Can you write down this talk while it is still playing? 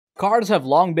Cars have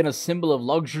long been a symbol of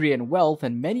luxury and wealth,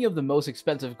 and many of the most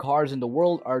expensive cars in the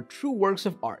world are true works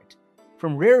of art.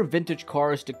 From rare vintage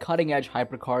cars to cutting-edge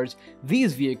hypercars,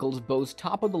 these vehicles boast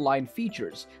top-of-the-line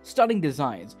features, stunning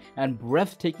designs, and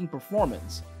breathtaking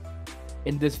performance.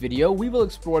 In this video, we will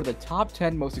explore the top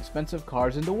 10 most expensive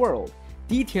cars in the world,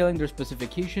 detailing their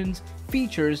specifications,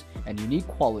 features, and unique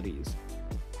qualities.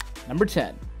 Number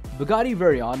 10. Bugatti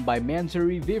Veyron by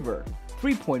Mansory Vivere,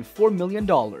 $3.4 million.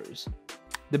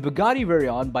 The Bugatti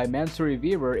Veyron by Mansory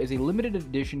Vivere is a limited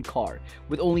edition car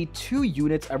with only 2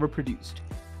 units ever produced.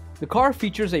 The car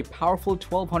features a powerful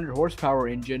 1200 horsepower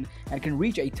engine and can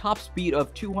reach a top speed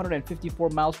of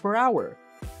 254 miles per hour.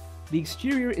 The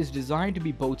exterior is designed to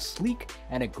be both sleek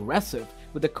and aggressive,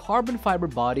 with a carbon fiber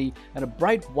body and a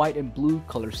bright white and blue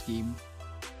color scheme.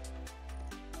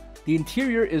 The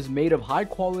interior is made of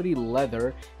high-quality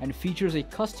leather and features a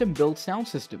custom-built sound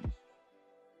system.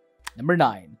 Number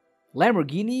 9.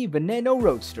 Lamborghini Veneno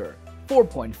Roadster,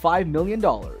 $4.5 million. The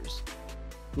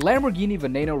Lamborghini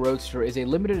Veneno Roadster is a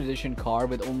limited edition car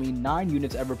with only 9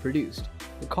 units ever produced.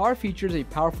 The car features a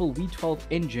powerful V12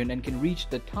 engine and can reach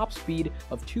the top speed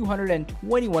of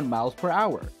 221 miles per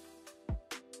hour.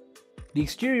 The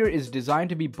exterior is designed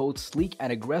to be both sleek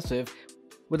and aggressive,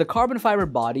 with a carbon fiber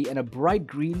body and a bright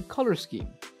green color scheme.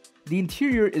 The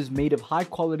interior is made of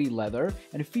high-quality leather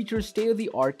and features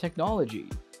state-of-the-art technology.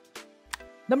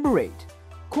 Number 8.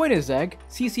 Koenigsegg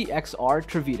CCXR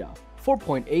Trevita,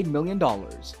 $4.8 million.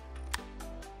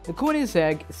 The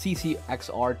Koenigsegg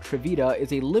CCXR Trevita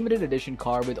is a limited edition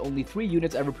car with only 3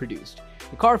 units ever produced.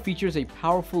 The car features a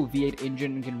powerful V8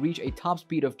 engine and can reach a top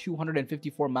speed of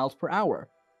 254 miles per hour.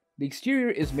 The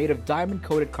exterior is made of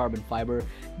diamond-coated carbon fiber,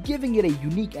 giving it a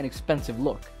unique and expensive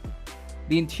look.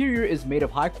 The interior is made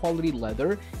of high-quality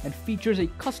leather and features a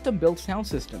custom-built sound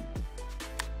system.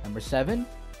 Number 7.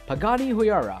 Pagani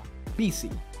Huayra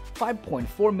BC,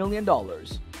 $5.4 million.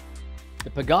 The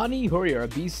Pagani Huayra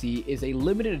BC is a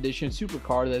limited edition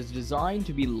supercar that is designed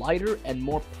to be lighter and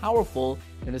more powerful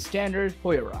than the standard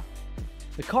Huayra.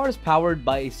 The car is powered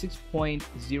by a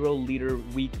 6.0-liter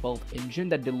V12 engine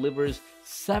that delivers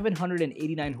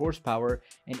 789 horsepower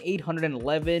and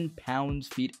 811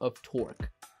 pounds-feet of torque.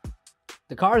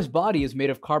 The car's body is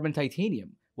made of carbon titanium,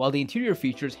 while the interior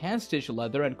features hand-stitched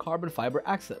leather and carbon fiber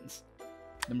accents.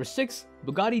 Number 6.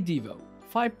 Bugatti Divo,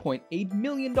 $5.8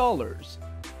 million.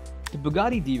 The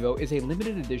Bugatti Divo is a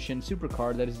limited edition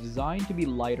supercar that is designed to be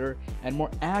lighter and more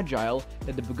agile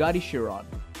than the Bugatti Chiron.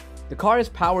 The car is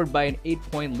powered by an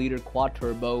 8.0-liter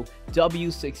quad-turbo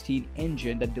W16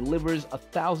 engine that delivers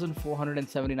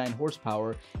 1,479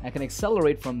 horsepower and can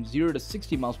accelerate from 0 to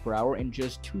 60 miles per hour in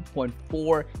just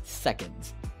 2.4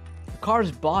 seconds. The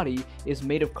car's body is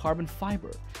made of carbon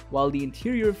fiber, while the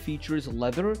interior features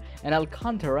leather and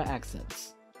Alcantara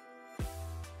accents.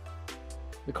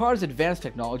 The car's advanced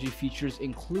technology features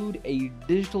include a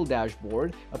digital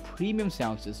dashboard, a premium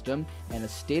sound system, and a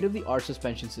state-of-the-art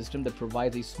suspension system that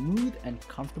provides a smooth and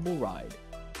comfortable ride.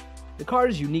 The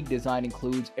car's unique design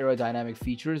includes aerodynamic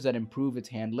features that improve its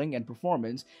handling and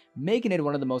performance, making it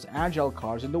one of the most agile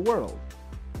cars in the world.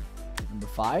 Number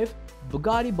 5.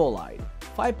 Bugatti Bolide,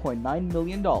 $5.9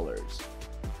 million.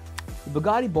 The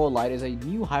Bugatti Bolide is a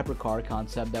new hypercar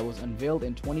concept that was unveiled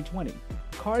in 2020.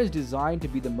 The car is designed to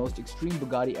be the most extreme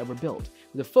Bugatti ever built,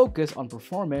 with a focus on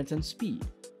performance and speed.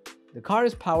 The car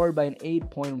is powered by an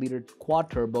 8.0-liter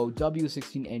quad-turbo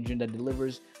W16 engine that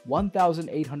delivers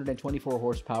 1,824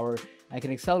 horsepower and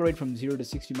can accelerate from 0 to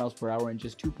 60 miles per hour in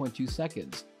just 2.2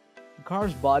 seconds. The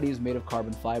car's body is made of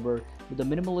carbon fiber, with a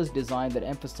minimalist design that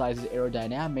emphasizes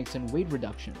aerodynamics and weight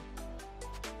reduction.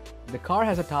 The car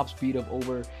has a top speed of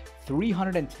over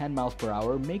 310 miles per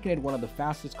hour, making it one of the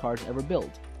fastest cars ever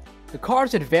built. The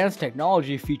car's advanced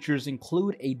technology features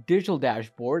include a digital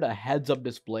dashboard, a heads-up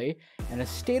display, and a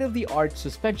state-of-the-art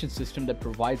suspension system that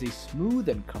provides a smooth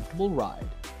and comfortable ride.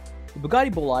 The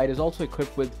Bugatti Bolide is also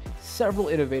equipped with several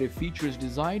innovative features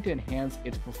designed to enhance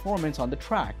its performance on the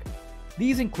track.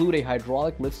 These include a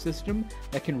hydraulic lift system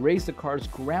that can raise the car's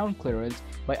ground clearance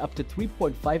by up to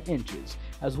 3.5 inches,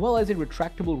 as well as a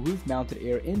retractable roof-mounted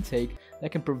air intake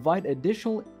that can provide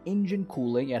additional engine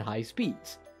cooling at high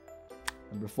speeds.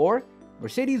 Number 4.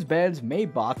 Mercedes-Benz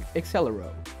Maybach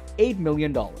Exelero, $8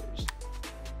 million. The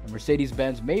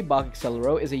Mercedes-Benz Maybach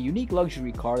Exelero is a unique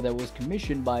luxury car that was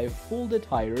commissioned by Folded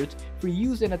Tires for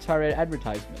use in a tire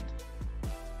advertisement.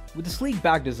 With a sleek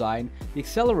back design, the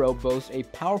Exelero boasts a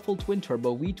powerful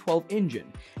twin-turbo V12 engine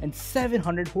and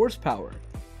 700 horsepower.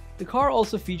 The car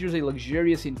also features a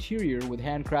luxurious interior with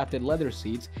handcrafted leather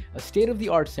seats, a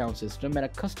state-of-the-art sound system, and a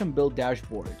custom-built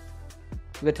dashboard.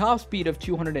 With a top speed of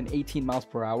 218 miles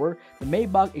per hour, the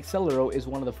Maybach Exelero is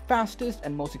one of the fastest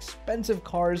and most expensive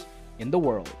cars in the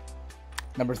world.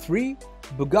 Number 3.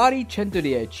 Bugatti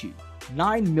Centodieci,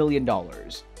 $9 million.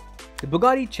 The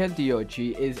Bugatti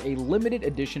Centodieci is a limited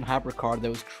edition hypercar that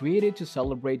was created to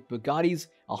celebrate Bugatti's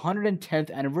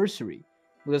 110th anniversary.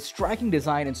 With a striking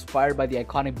design inspired by the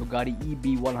iconic Bugatti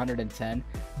EB110,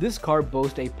 this car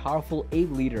boasts a powerful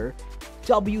 8-liter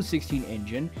W16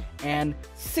 engine and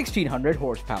 1600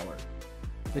 horsepower.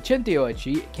 The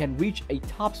Centodieci can reach a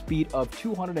top speed of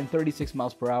 236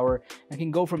 miles per hour and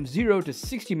can go from 0 to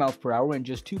 60 miles per hour in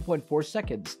just 2.4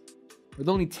 seconds. With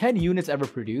only 10 units ever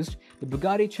produced, the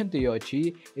Bugatti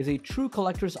Centodieci is a true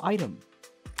collector's item.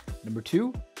 Number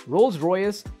 2.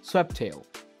 Rolls-Royce Sweptail,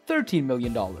 $13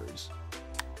 million.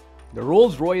 The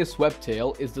Rolls-Royce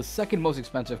Sweptail is the second most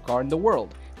expensive car in the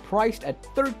world, priced at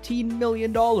 $13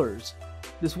 million.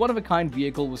 This one-of-a-kind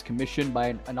vehicle was commissioned by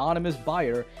an anonymous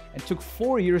buyer and took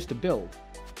 4 years to build.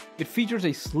 It features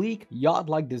a sleek,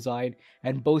 yacht-like design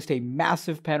and boasts a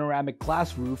massive panoramic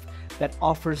glass roof that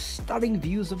offers stunning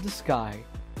views of the sky.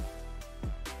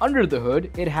 Under the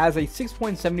hood, it has a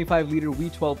 6.75-liter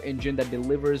V12 engine that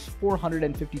delivers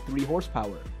 453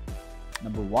 horsepower.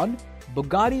 Number 1.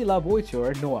 Bugatti La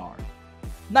Voiture Noire,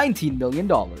 $19 million.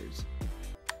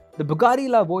 The Bugatti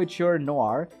La Voiture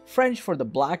Noire, French for the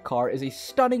black car, is a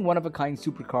stunning one-of-a-kind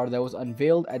supercar that was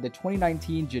unveiled at the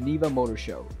 2019 Geneva Motor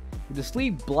Show. With a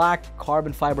sleek black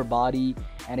carbon fiber body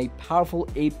and a powerful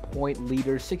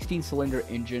 8.0-liter 16-cylinder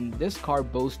engine, this car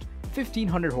boasts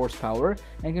 1500 horsepower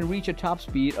and can reach a top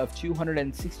speed of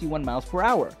 261 miles per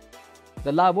hour.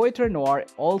 The La Voiture Noire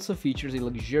also features a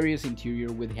luxurious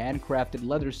interior with handcrafted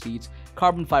leather seats,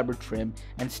 carbon fiber trim,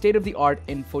 and state-of-the-art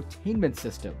infotainment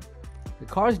system. The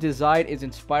car's design is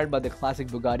inspired by the classic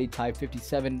Bugatti Type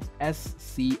 57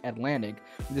 SC Atlantic,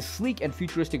 with a sleek and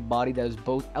futuristic body that is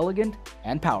both elegant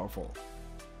and powerful.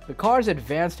 The car's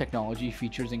advanced technology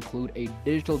features include a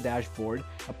digital dashboard,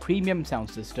 a premium sound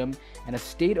system, and a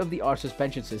state-of-the-art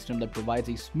suspension system that provides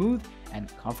a smooth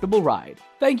and comfortable ride.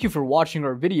 Thank you for watching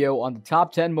our video on the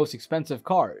top 10 most expensive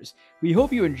cars. We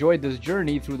hope you enjoyed this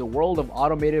journey through the world of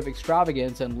automotive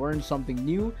extravagance and learned something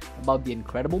new about the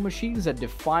incredible machines that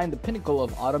define the pinnacle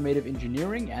of automotive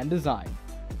engineering and design.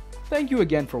 Thank you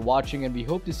again for watching, and we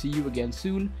hope to see you again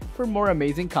soon for more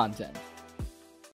amazing content.